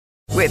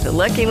With the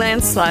Lucky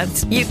Land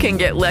Slots, you can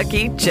get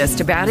lucky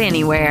just about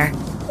anywhere.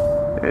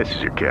 This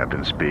is your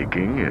captain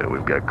speaking.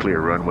 We've got clear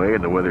runway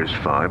and the weather's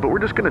fine, but we're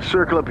just going to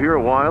circle up here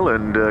a while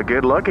and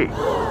get lucky.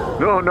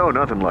 No,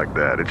 nothing like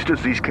that. It's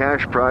just these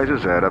cash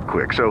prizes add up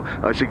quick. So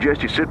I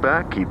suggest you sit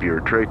back, keep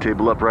your tray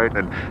table upright,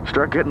 and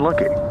start getting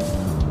lucky.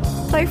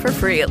 Play for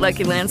free at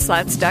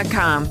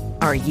LuckyLandSlots.com.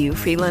 Are you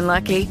feeling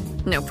lucky?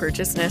 No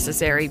purchase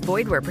necessary.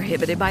 Void where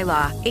prohibited by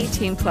law.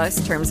 18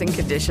 plus terms and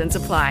conditions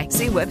apply.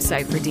 See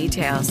website for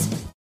details.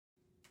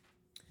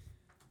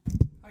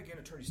 Hi again,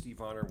 Attorney Steve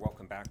Vonner.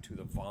 Welcome back to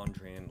the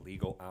Vondran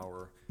Legal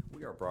Hour.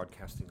 We are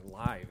broadcasting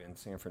live in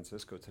San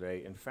Francisco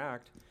today. In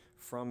fact,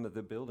 from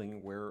the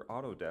building where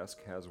Autodesk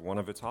has one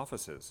of its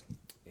offices.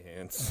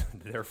 And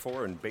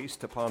therefore, and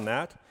based upon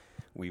that,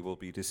 we will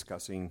be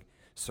discussing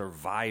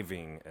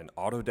surviving an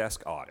Autodesk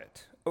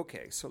audit.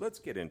 Okay, so let's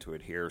get into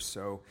it here.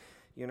 So,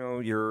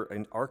 you're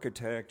an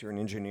architect, you're an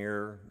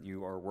engineer,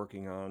 you are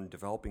working on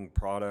developing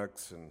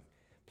products and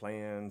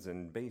plans,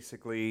 and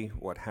basically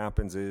what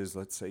happens is,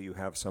 let's say you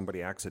have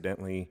somebody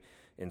accidentally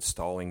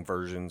installing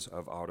versions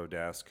of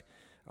Autodesk.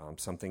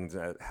 Something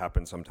that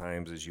happens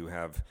sometimes is you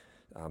have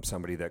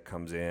somebody that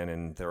comes in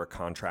and they're a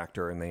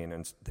contractor and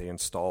they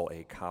install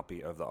a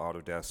copy of the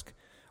Autodesk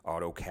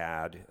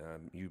AutoCAD,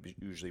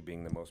 usually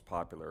being the most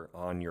popular,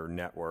 on your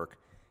network,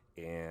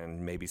 and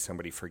maybe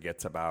somebody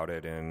forgets about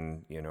it,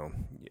 and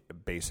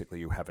basically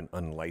you have an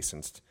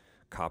unlicensed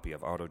copy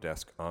of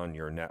Autodesk on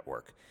your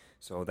network.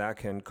 So that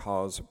can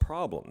cause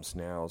problems.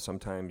 Now,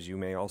 sometimes you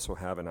may also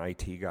have an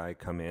IT guy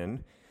come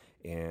in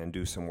and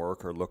do some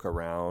work or look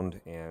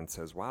around and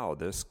says, wow,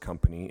 this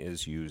company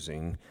is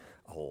using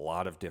a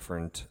lot of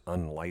different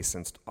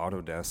unlicensed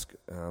Autodesk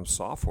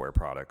software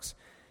products.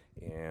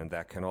 And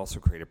that can also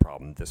create a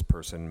problem. This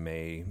person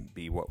may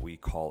be what we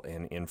call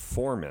an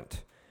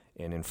informant.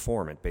 An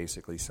informant,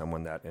 basically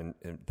someone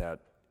that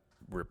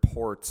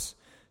reports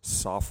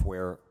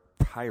software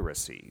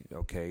piracy,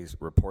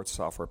 reports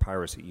software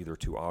piracy either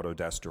to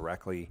Autodesk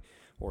directly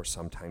or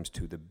sometimes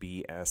to the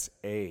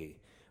BSA,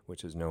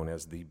 which is known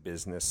as the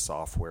Business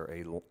Software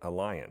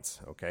Alliance,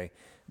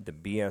 The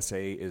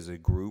BSA is a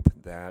group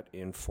that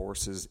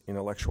enforces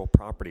intellectual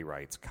property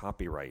rights,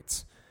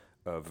 copyrights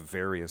of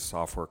various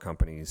software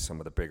companies, some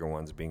of the bigger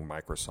ones being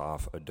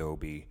Microsoft,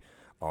 Adobe,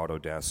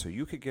 Autodesk. So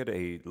you could get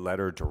a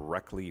letter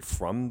directly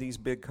from these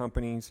big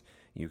companies.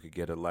 You could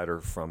get a letter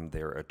from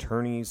their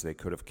attorneys. They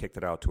could have kicked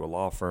it out to a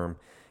law firm,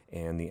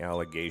 and the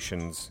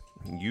allegations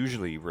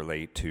usually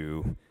relate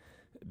to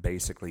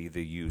basically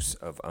the use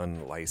of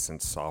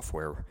unlicensed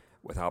software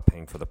without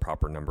paying for the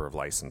proper number of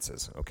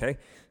licenses,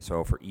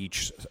 So for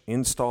each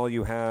install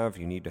you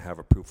need to have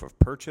a proof of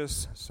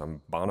purchase,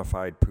 some bona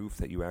fide proof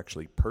that you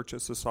actually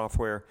purchased the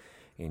software,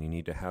 and you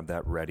need to have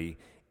that ready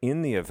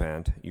in the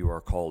event you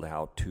are called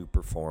out to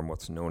perform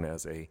what's known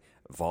as a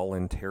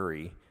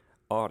voluntary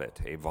audit,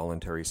 a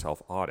voluntary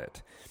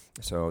self-audit.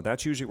 So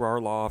that's usually where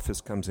our law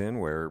office comes in,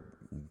 where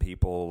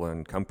people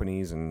and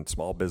companies and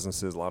small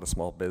businesses, a lot of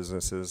small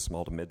businesses,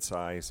 small to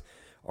mid-size,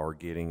 are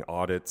getting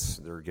audits.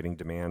 They're getting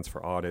demands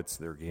for audits.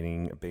 They're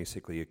getting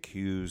basically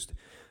accused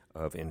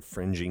of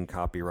infringing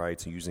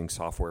copyrights, using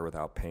software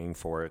without paying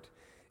for it.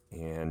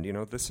 And,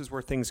 this is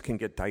where things can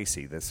get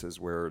dicey. This is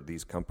where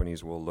these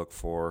companies will look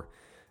for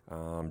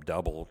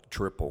double,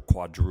 triple,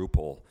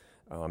 quadruple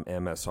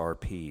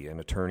MSRP and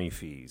attorney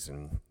fees.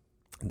 And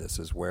this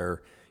is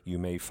where you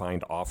may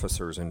find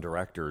officers and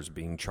directors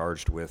being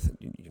charged with,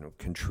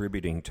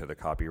 contributing to the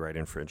copyright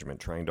infringement,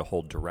 trying to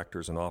hold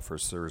directors and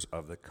officers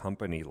of the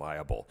company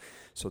liable.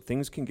 So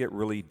things can get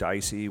really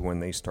dicey when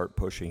they start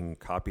pushing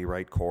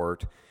copyright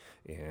court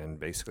and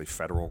basically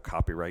federal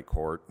copyright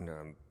court,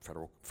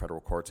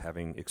 federal courts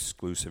having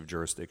exclusive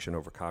jurisdiction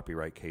over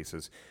copyright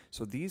cases.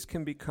 So these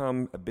can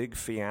become big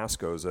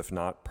fiascos if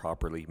not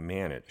properly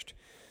managed.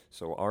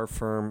 So our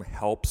firm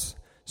helps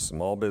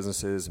small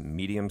businesses,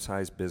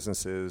 medium-sized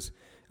businesses,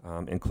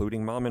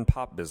 including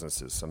mom-and-pop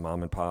businesses, some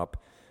mom-and-pop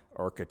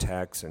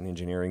architects and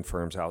engineering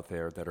firms out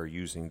there that are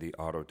using the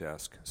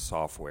Autodesk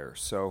software.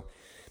 So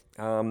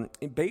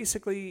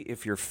basically,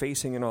 if you're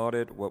facing an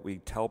audit, what we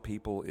tell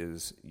people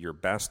is you're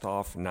best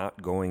off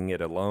not going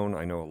it alone.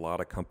 I know a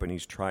lot of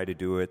companies try to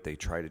do it. They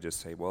try to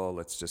just say, well,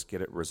 let's just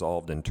get it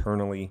resolved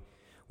internally.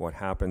 What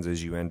happens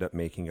is you end up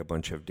making a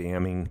bunch of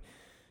damning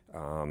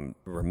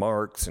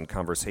remarks and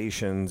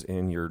conversations,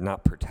 and you're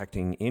not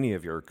protecting any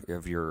of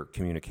your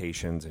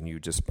communications, and you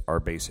just are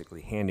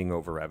basically handing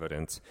over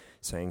evidence,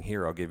 saying,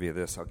 here, I'll give you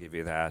this, I'll give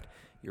you that.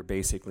 You're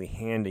basically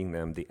handing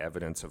them the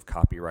evidence of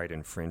copyright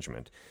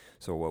infringement.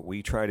 So what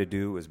we try to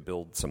do is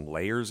build some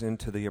layers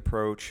into the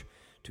approach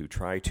to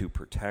try to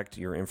protect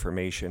your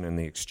information and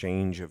the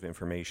exchange of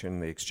information,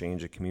 the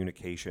exchange of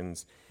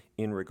communications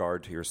in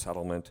regard to your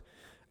settlement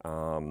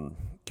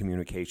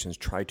communications.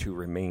 Try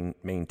to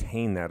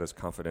maintain that as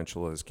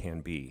confidential as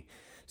can be.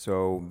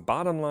 So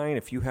bottom line,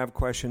 if you have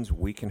questions,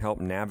 we can help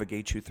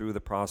navigate you through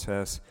the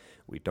process.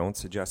 We don't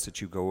suggest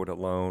that you go it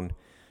alone.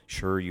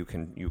 Sure, you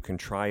can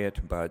try it,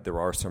 but there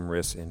are some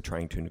risks in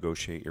trying to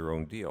negotiate your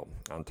own deal.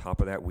 On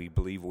top of that, we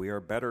believe we are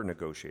better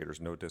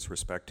negotiators. No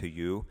disrespect to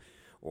you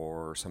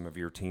or some of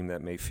your team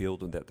that may feel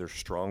that they're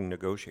strong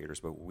negotiators,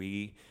 but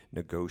we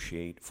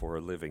negotiate for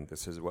a living.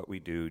 This is what we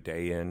do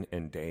day in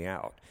and day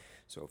out.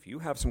 So if you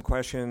have some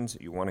questions,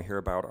 you want to hear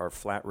about our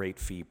flat rate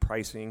fee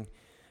pricing,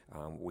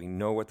 we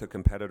know what the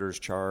competitors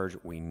charge.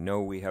 We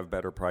know we have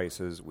better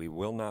prices. We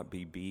will not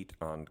be beat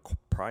on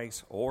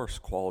price or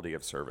quality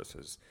of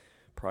services.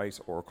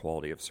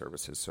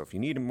 So if you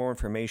need more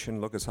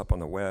information, look us up on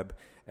the web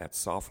at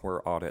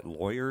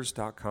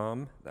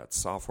softwareauditlawyers.com.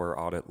 That's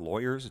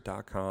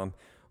softwareauditlawyers.com.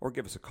 Or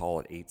give us a call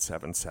at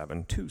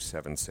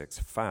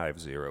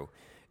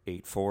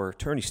 877-276-5084.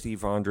 Attorney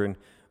Steve Vondran,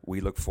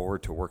 we look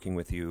forward to working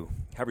with you.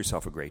 Have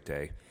yourself a great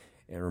day.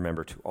 And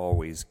remember to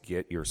always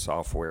get your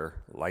software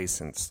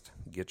licensed.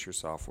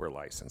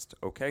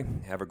 Okay?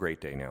 Have a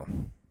great day now.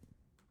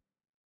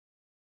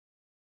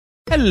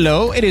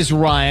 Hello, it is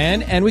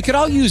Ryan, and we could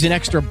all use an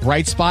extra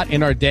bright spot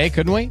in our day,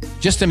 couldn't we?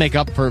 Just to make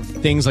up for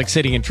things like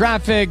sitting in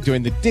traffic,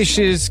 doing the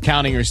dishes,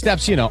 counting your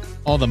steps,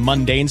 all the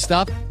mundane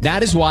stuff.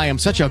 That is why I'm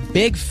such a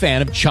big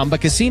fan of Chumba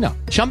Casino.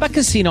 Chumba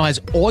Casino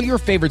has all your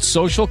favorite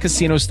social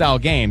casino-style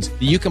games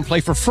that you can play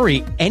for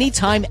free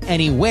anytime,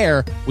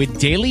 anywhere with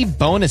daily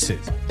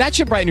bonuses. That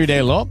should brighten your day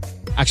a little.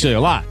 Actually, a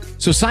lot.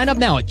 So sign up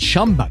now at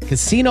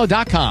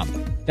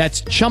ChumbaCasino.com.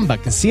 That's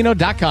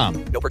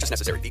ChumbaCasino.com. No purchase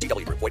necessary.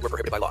 VGW Group. Void where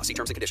prohibited by law. See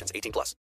terms and conditions. 18+.